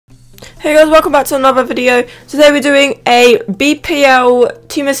Hey guys, welcome back to another video. Today we're doing a BPL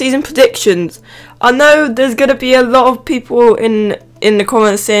team of season predictions. I know there's going to be a lot of people in the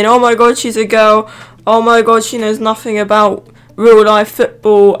comments saying, oh my god, she's a girl, oh my god, she knows nothing about real life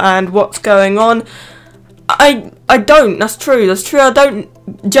football and what's going on. I don't, that's true, I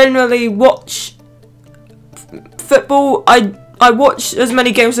don't generally watch football. I watch as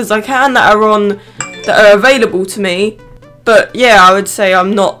many games as I can that are available to me. But yeah, I would say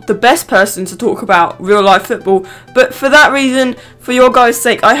I'm not the best person to talk about real life football. But for that reason, for your guys'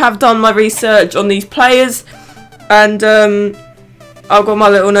 sake, I have done my research on these players. And I've got my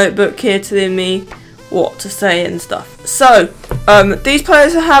little notebook here telling me what to say and stuff. So, these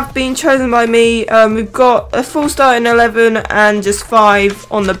players have been chosen by me. We've got a full starting 11 and just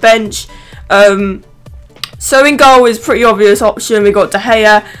 5 on the bench. So in goal is a pretty obvious option. We got De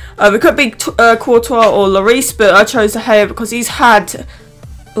Gea. It could be Courtois or Lloris, but I chose De Gea because he's had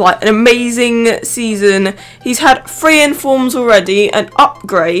like an amazing season. He's had 3 informs already, an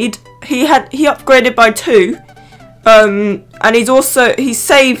upgrade. He upgraded by 2, and he's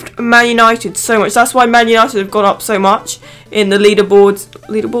saved Man United so much. That's why Man United have gone up so much in the leaderboards.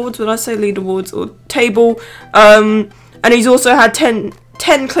 Leaderboards? Would I say leaderboards or table? And he's also had 10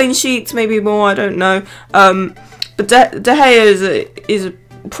 clean sheets, maybe more, I don't know. But De Gea is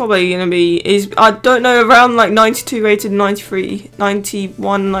probably going to be, I don't know, around like 92 rated, 93,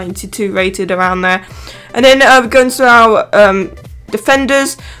 91, 92 rated, around there. And then we're going to our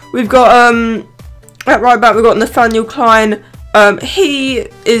defenders. We've got, at right back, we've got Nathaniel Klein. He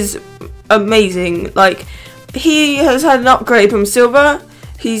is amazing. Like, he has had an upgrade from Silva.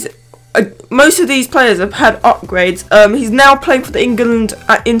 Most of these players have had upgrades. He's now playing for the England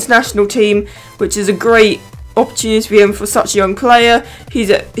international team, which is a great opportunity for him for such a young player. He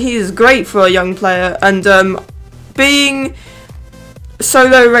is great for a young player, and being so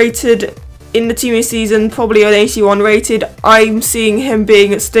low rated in the team of season, probably an 81 rated, I'm seeing him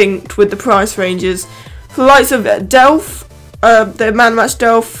being extinct with the price ranges. For the likes of Delph, the man match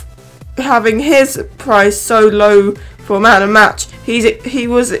Delph, having his price so low for a man and match, he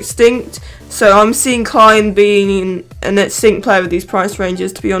was extinct. So I'm seeing Klein being an extinct player with these price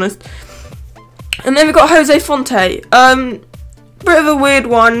ranges, to be honest. And then we've got Jose Fonte. Bit of a weird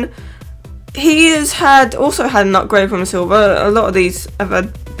one. He has also had an upgrade from Silver. A lot of these have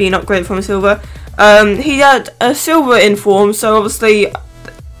been upgraded from Silver. He had a Silver inform, so obviously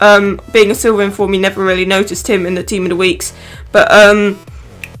being a Silver inform, you never really noticed him in the team of the weeks. But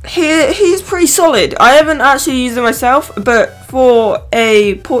he's pretty solid. I haven't actually used him myself, but for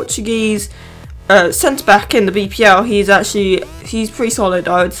a Portuguese centre back in the BPL, he's pretty solid.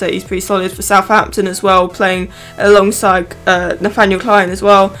 I would say he's pretty solid for Southampton as well, playing alongside Nathaniel Klein as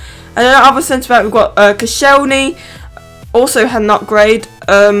well. And then other centre back, we've got Koscielny, also had an upgrade.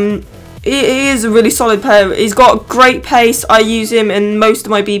 He is a really solid player. He's got great pace. I use him in most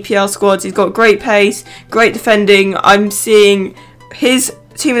of my BPL squads. He's got great pace, great defending. I'm seeing his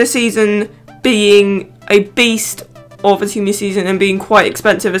team of the season being a beast of a team of the season and being quite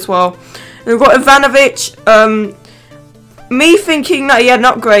expensive as well. And we've got Ivanovic. Me thinking that he had an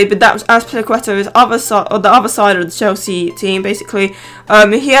upgrade, but that was Azpilicueta, the other side of the Chelsea team, basically.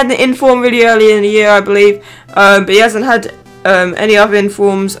 He had an inform really early in the year, I believe, but he hasn't had any other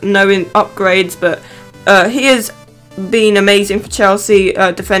informs, no upgrades. But he has been amazing for Chelsea,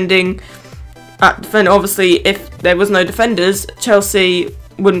 defending. Obviously, if there was no defenders, Chelsea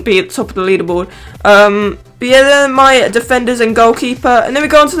wouldn't be at the top of the leaderboard. But yeah, then my defenders and goalkeeper, and then we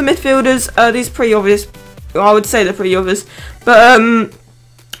go on to the midfielders. These are pretty obvious. I would say they're pretty obvious. But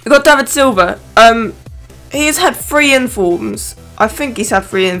we got David Silva. He has had 3 informs. I think he's had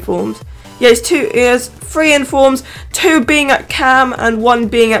 3 informs. Yeah, he has 3 informs, 2 being at cam and 1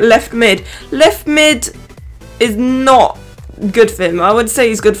 being at left mid. Left mid is not good for him. I would say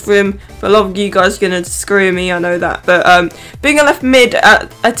he's good for him, but a lot of you guys are going to screw me, I know that. But being a left mid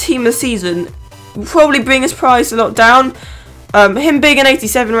at a team of the season will probably bring his price a lot down. Him being an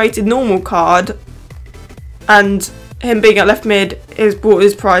 87 rated normal card and him being at left mid has brought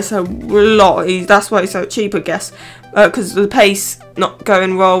his price a lot. That's why he's so cheap, I guess, because of the pace not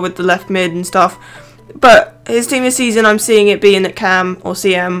going well with the left mid and stuff. But his team of the season, I'm seeing it being at cam or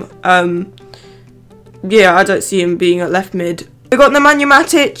CM. Yeah, I don't see him being at left mid. We've got Nemanja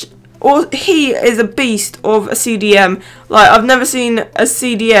Matic. He is a beast of a CDM. Like, I've never seen a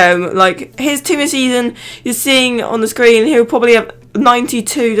CDM. Like, his team of season, you're seeing on the screen, he'll probably have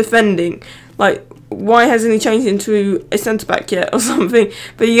 92 defending. Like, why hasn't he changed into a centre-back yet or something?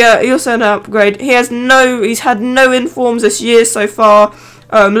 But yeah, he also had an upgrade. He's had no informs this year so far.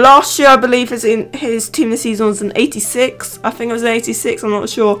 Last year, I believe his team this season was an 86. I think it was an 86. I'm not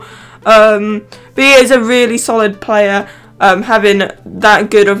sure. But he is a really solid player, having that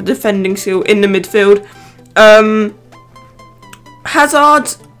good of defending skill in the midfield.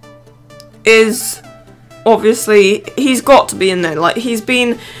 Hazard is obviously, he's got to be in there. Like, he's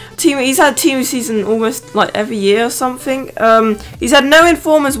had team season almost like every year or something. He's had no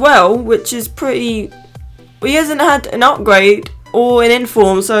inform as well, which is pretty. He hasn't had an upgrade or an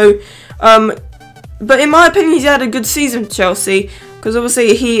inform, so but in my opinion, he's had a good season for Chelsea, because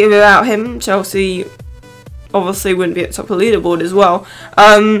obviously without him, Chelsea obviously wouldn't be at the top of the leaderboard as well.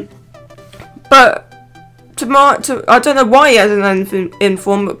 But I don't know why he hasn't had an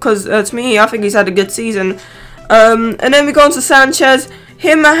inform, because to me, I think he's had a good season. And then we go on to Sanchez.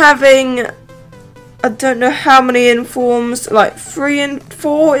 Him having, I don't know how many informs, like 3 or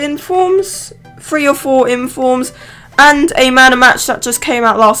 4 informs, and a man of match that just came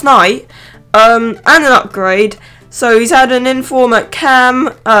out last night, and an upgrade. So he's had an inform at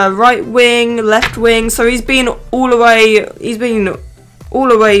cam, right wing, left wing. So he's been all the way. He's been all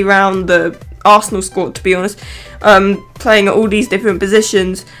the way around the Arsenal squad, to be honest, playing at all these different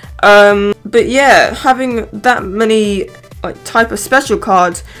positions. But yeah, having that many type of special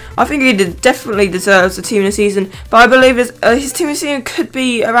cards, I think he definitely deserves the team of the season. But I believe his team of the season could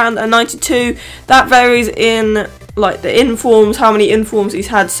be around a 92. That varies in like the informs, how many informs he's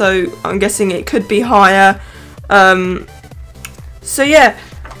had. So I'm guessing it could be higher. So yeah,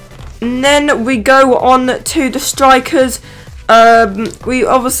 and then we go on to the strikers. We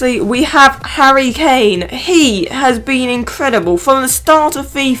have Harry Kane. He has been incredible from the start of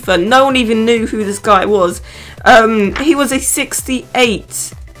FIFA. No one even knew who this guy was. He was a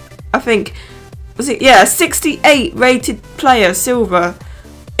 68, I think. Was it? Yeah, 68 rated player, silver.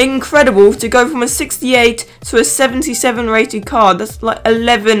 Incredible to go from a 68 to a 77 rated card. That's like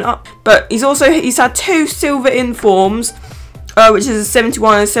 11 up. But he's had 2 silver informs, which is a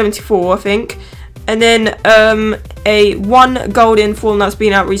 71 and a 74, I think. And then a 1 gold inform that's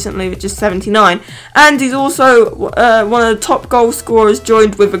been out recently, which is 79. And he's also one of the top goal scorers,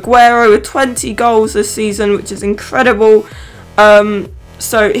 joined with Aguero with 20 goals this season, which is incredible.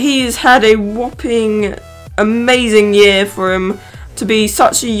 So he's had a whopping amazing year for him to be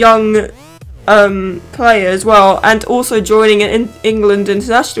such a young player as well, and also joining an England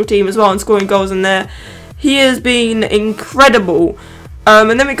international team as well and scoring goals in there. He has been incredible.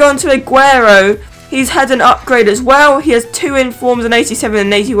 And then we go on to Aguero. He's had an upgrade as well. He has 2 informs, an 87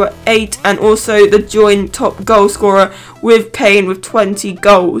 and 88, and also the joint top goal scorer with Kane with 20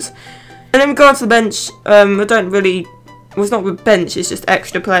 goals. And then we go on to the bench. It's not the bench, it's just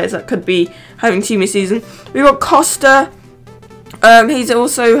extra players that could be having team this season. We've got Costa. He's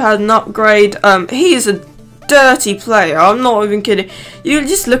also had an upgrade. He is a dirty player. I'm not even kidding. You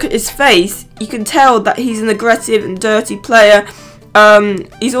just look at his face. You can tell that he's an aggressive and dirty player.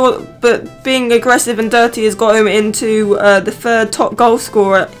 But being aggressive and dirty has got him into the 3rd top goal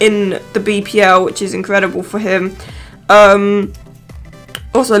scorer in the BPL, which is incredible for him.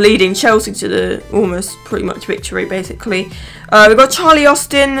 Also leading Chelsea to the almost pretty much victory, basically. We've got Charlie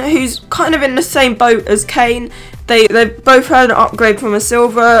Austin, who's kind of in the same boat as Kane. They've both had an upgrade from a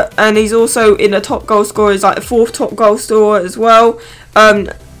silver, and he's also in the top goal scorer. He's like the 4th top goal scorer as well.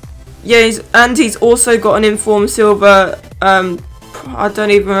 Yeah, he's also got an informed silver. I don't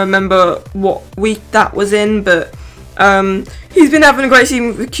even remember what week that was in, but he's been having a great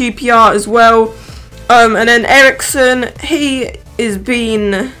season with QPR as well. And then Ericsson, he's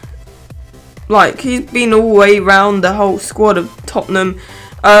been all the way around the whole squad of Tottenham.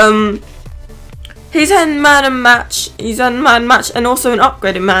 He's had man match. He's had man match and also an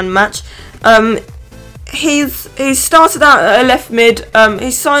upgraded man match. He's started out at a left mid.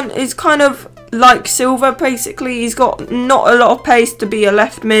 He's kind of like Silva, basically. He's got not a lot of pace to be a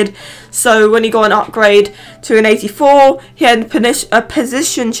left mid, so when he got an upgrade to an 84, he had a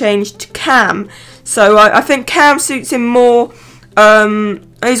position change to Cam, so I think Cam suits him more.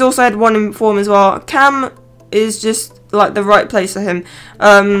 He's also had 1 inform as well. Cam is just like the right place for him.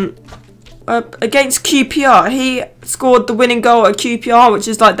 Against QPR, he scored the winning goal at QPR, which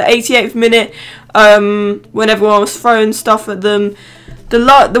is like the 88th minute, when everyone was throwing stuff at them.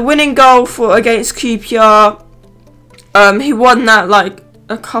 The winning goal against QPR, he won that like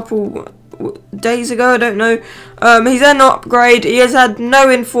a couple days ago, I don't know. He's had an upgrade. He has had no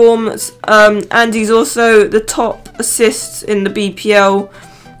informs, and he's also the top assists in the BPL.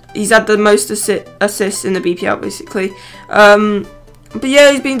 He's had the most assists in the BPL, basically. But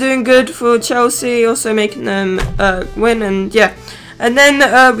yeah, he's been doing good for Chelsea, also making them win, and yeah. And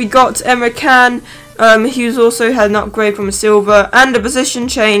then we got Emre Can. He was also had an upgrade from a silver and a position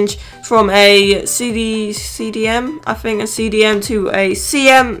change from a CDM, I think, a CDM to a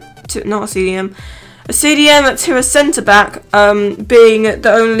CM, to not a CDM, a CDM to a centre back, being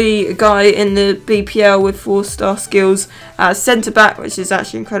the only guy in the BPL with 4-star skills as centre back, which is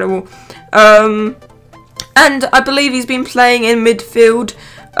actually incredible. And I believe he's been playing in midfield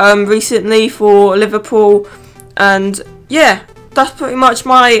recently for Liverpool, and yeah, that's pretty much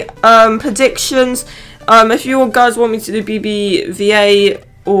my predictions. If you guys want me to do BBVA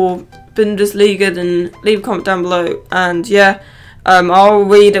or Bundasliga, then leave a comment down below, and yeah, I'll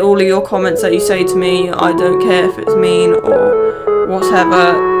read all of your comments that you say to me. I don't care if it's mean or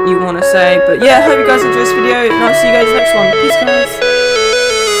whatever you want to say, but yeah, hope you guys enjoyed this video, and I'll see you guys next one. Peace, guys.